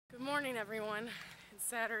Good morning, everyone. It's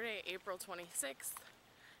Saturday, April 26th,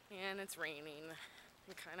 and it's raining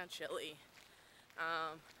and kind of chilly.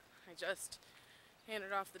 I just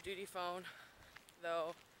handed off the duty phone,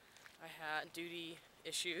 though I had duty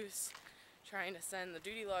issues. Trying to send the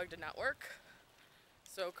duty log did not work.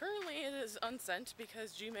 So currently it is unsent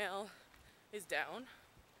because Gmail is down.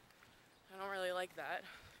 I don't really like that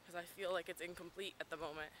because I feel like it's incomplete at the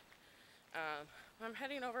moment. I'm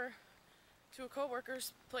heading over to a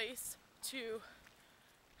co-worker's place to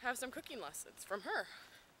have some cooking lessons from her.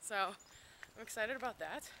 So I'm excited about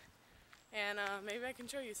that, and maybe I can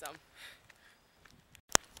show you some.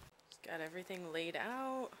 Just got everything laid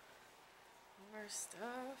out, all our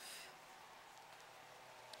stuff.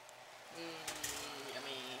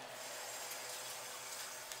 Yummy.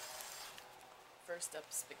 First up,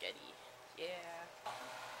 spaghetti. Yeah.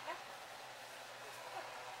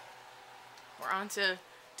 We're on to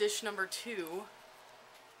dish number 2.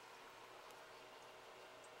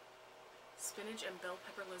 Spinach and bell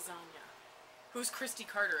pepper lasagna. Who's Christy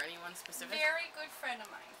Carter? Anyone specific? Very good friend of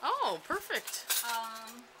mine. Oh, perfect.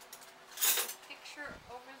 There's a picture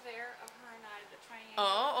over there of her and I, the triangle.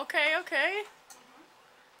 Oh, okay, okay.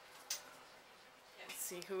 Let's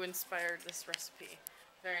see who inspired this recipe.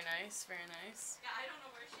 Very nice, very nice. Yeah, I don't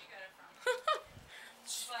know where she got it from.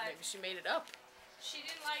 But maybe she made it up. She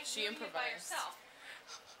didn't like She doing it by improvised. herself.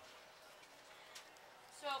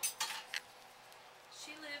 So,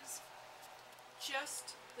 she lives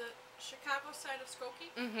just the Chicago side of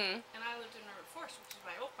Skokie, Mm-hmm. and I lived in River Forest, which is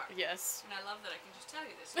my old part. Yes. And I love that I can just tell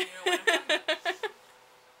you this, and you know what I'm talking about.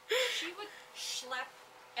 She would schlep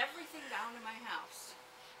everything down to my house,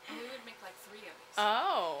 and we would make like 3 of these.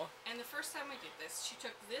 Oh. And the first time we did this, she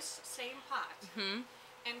took this same pot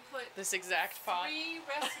and put This exact pot. 3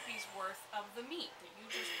 recipes worth of the meat that you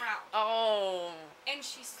just browned. Oh. And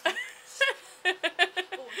she's oh,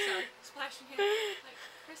 sorry, splashing here. Like,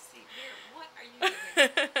 Christy, dear, what are you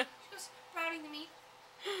doing? She goes, browning the meat.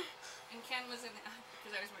 And Ken was in the,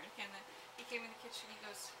 because I was married to Ken then, he came in the kitchen, he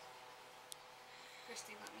goes,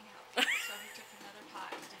 Christy, let me help you. So he took another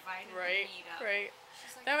pot and divided the meat up. Right.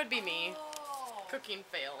 She's like, That would be me. Oh, Cooking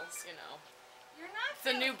fails, you know. you're not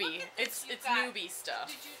The failing. newbie. Look at this. It's You've got- newbie stuff.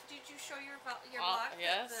 Did you show your vlog?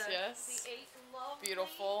 Yes, the, yes. The 8 lovely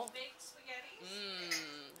Beautiful. baked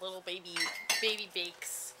spaghettis. Little baby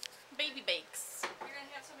bakes. Baby bakes. You're gonna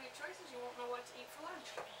have so many choices, you won't know what to eat for lunch.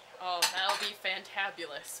 Oh, that'll be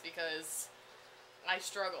fantabulous because I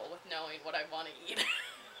struggle with knowing what I want to eat.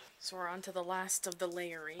 So we're on to the last of the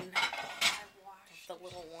layering. I wash The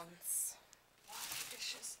little ones. wash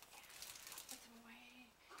dishes, put them away,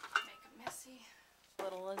 make them messy.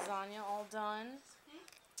 Little lasagna all done.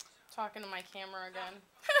 Talking to my camera again.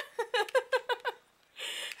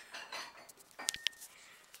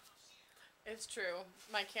 It's true.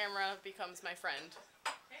 My camera becomes my friend.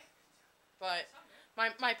 But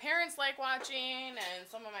my parents like watching, and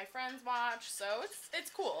some of my friends watch, so it's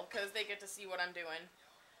cool because they get to see what I'm doing.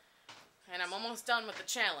 And I'm almost done with the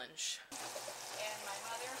challenge. And my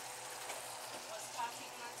mother was talking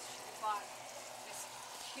once, she bought this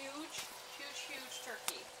huge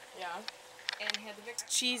turkey. Yeah. And had the big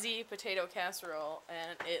Cheesy potato casserole,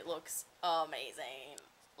 and it looks amazing.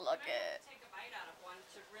 Look it. take a bite out of one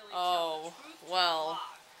to really Oh, tell the truth to the well.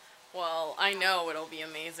 vlog. Well, I know it'll be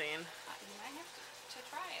amazing. You might have to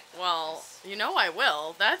try it. though, Well, 'cause you know I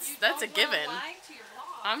will. That's you a don't wanna given. lie to your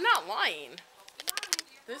vlog. I'm not lying. Don't be lying to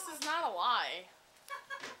your This vlog. is not a lie.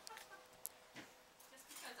 Just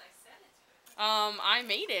because I said it's good. I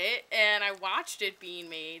made it and I watched it being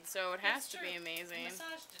made, so it has That's to true. be I amazing.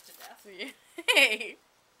 massaged it to death. Hey,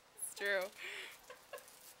 it's true.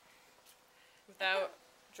 Without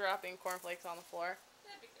dropping cornflakes on the floor,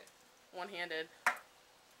 That'd be good. one-handed.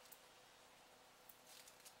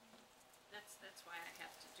 That's why I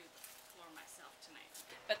have to do the floor myself tonight.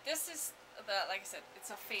 But this is the, like I said, it's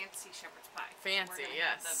a fancy shepherd's pie. Fancy, We're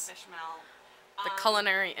gonna yes. have the bechamel The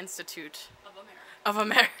Culinary Institute of America. of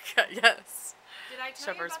America, yes. Did I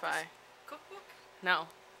tell Shepherd's you about pie. this cookbook? No.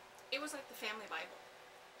 It was like the family Bible.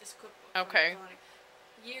 This cookbook. Okay. from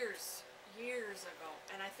years ago,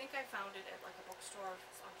 and I think I found it at like a bookstore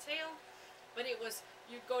on sale. But it was,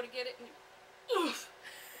 you'd go to get it and oof,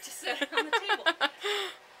 just set it on the table.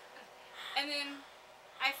 And then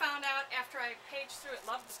I found out after I paged through it,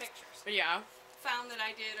 loved the pictures. Yeah. Found that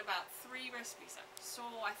I did about 3 recipes of it. So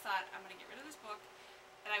I thought, I'm going to get rid of this book.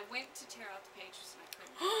 And I went to tear out the pages and I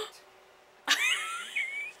couldn't do it.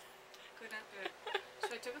 Could not do it.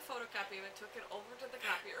 So I took a photocopy of it, took it over to the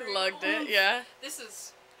copier. Lugged it, yeah. This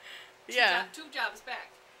is Yeah. 2 jobs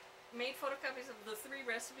back. made photocopies of the 3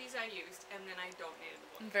 recipes I used, and then I donated the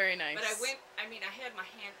book. Very nice. But I had my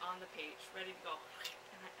hand on the page, ready to go,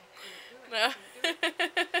 and I couldn't do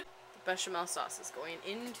it. The bechamel sauce is going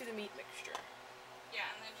into the meat mixture. Yeah,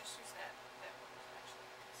 and then just use that one actually.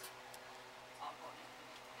 It's all going in.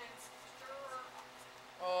 And stir.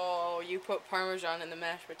 Oh, you put Parmesan in the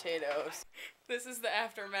mashed potatoes. This is the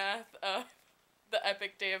aftermath of the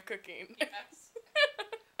epic day of cooking. Yes.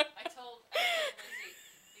 I told Lizzie,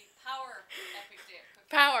 the power epic day of cooking.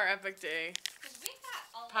 Power epic day. Because we got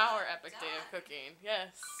a lot Power epic day of done. cooking.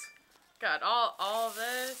 Yes. Got all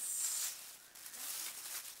this.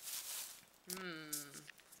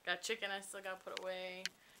 Got chicken I still gotta put away.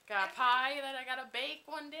 Got a pie that I gotta bake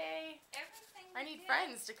one day. I need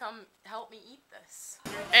friends to come help me eat this.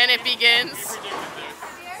 And it begins.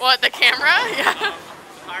 What, the camera? Yeah. The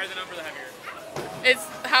higher the number, the heavier. It's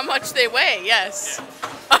how much they weigh, yes.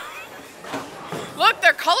 Yeah. Look,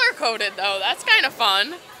 they're color coded though. That's kind of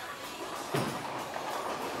fun.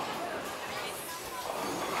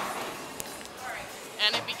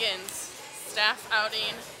 And it begins. Staff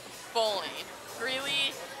outing, bowling.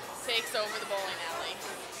 Greeley takes over the bowling alley.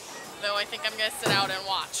 Though I think I'm gonna sit out and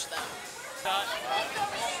watch them.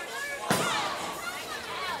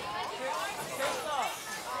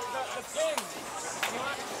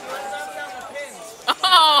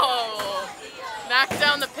 Oh! Knock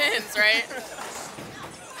down the pins, right?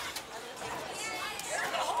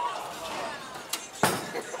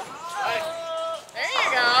 There you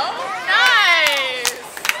go. Nice!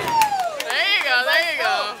 There you go, there you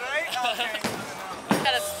go.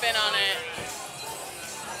 Got a spin on it.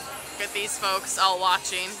 Look at these folks all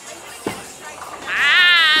watching.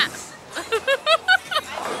 Ah!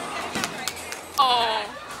 Oh.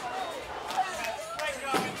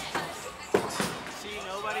 See,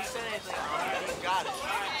 nobody said anything. Amandeep got it.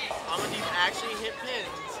 Amandeep actually hit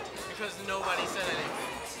pins because nobody said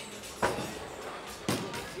anything.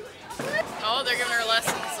 Oh, they're giving her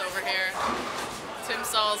lessons over here. Tim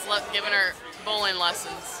Saul's giving her bowling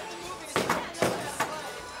lessons.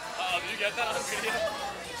 Oh, did you get that on video?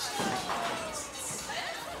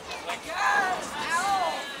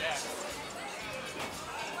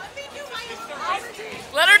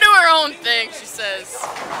 Let her do her own thing, she says.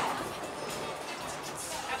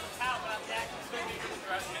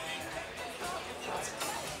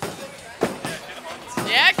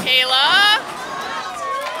 Yeah, Kayla.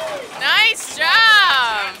 Nice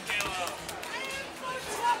job.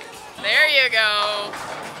 There you go.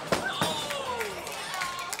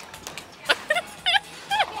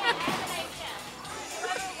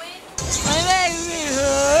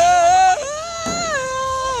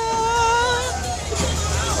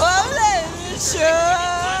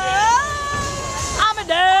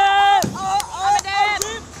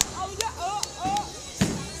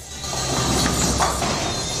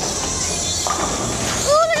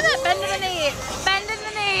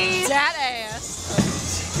 That ass.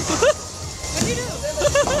 What'd you do?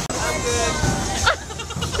 I'm good.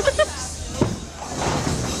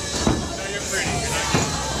 No, you're pretty. You're not good.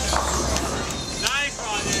 Nice,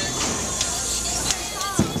 Roger.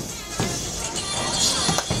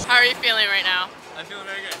 How are you feeling right now? I'm feeling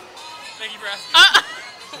very good. Thank you for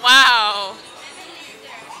asking. Wow.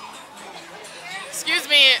 Excuse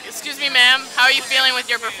me, ma'am. How are you feeling with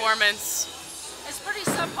your performance? It's pretty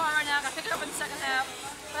subpar right now. I gotta pick it up in the second half.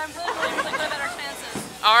 But I'm really good at our chances.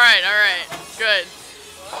 All right. Good.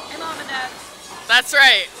 Hey, Mom and Dad. That's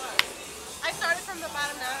right. I started from the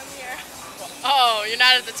bottom, now I'm here. Oh, you're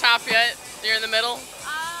not at the top yet? You're in the middle?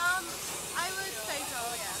 I would say so,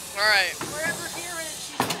 yeah. All right. Wherever here is,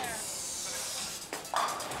 she's there.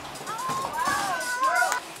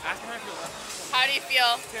 Ask me how I feel. How do you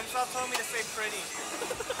feel? Tim Saul told me to say pretty.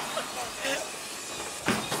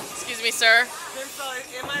 Excuse me, sir. Tim Saul,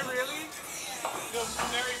 am I really? Feel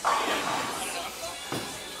very pretty. I don't know.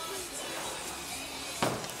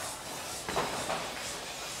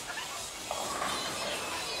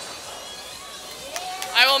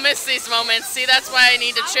 I will miss these moments. See, that's why I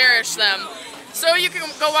need to cherish them. So you can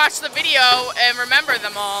go watch the video and remember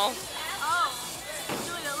them all. Oh.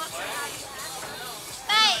 Julia, look.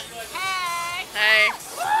 Hey. Hey. Hey.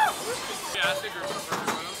 Yeah, I think we're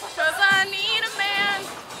perfect. Cause I need a man.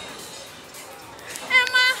 And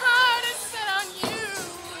my heart is set on you.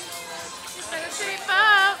 You better shape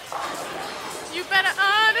up. You better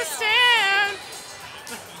understand.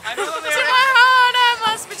 I know the lyrics.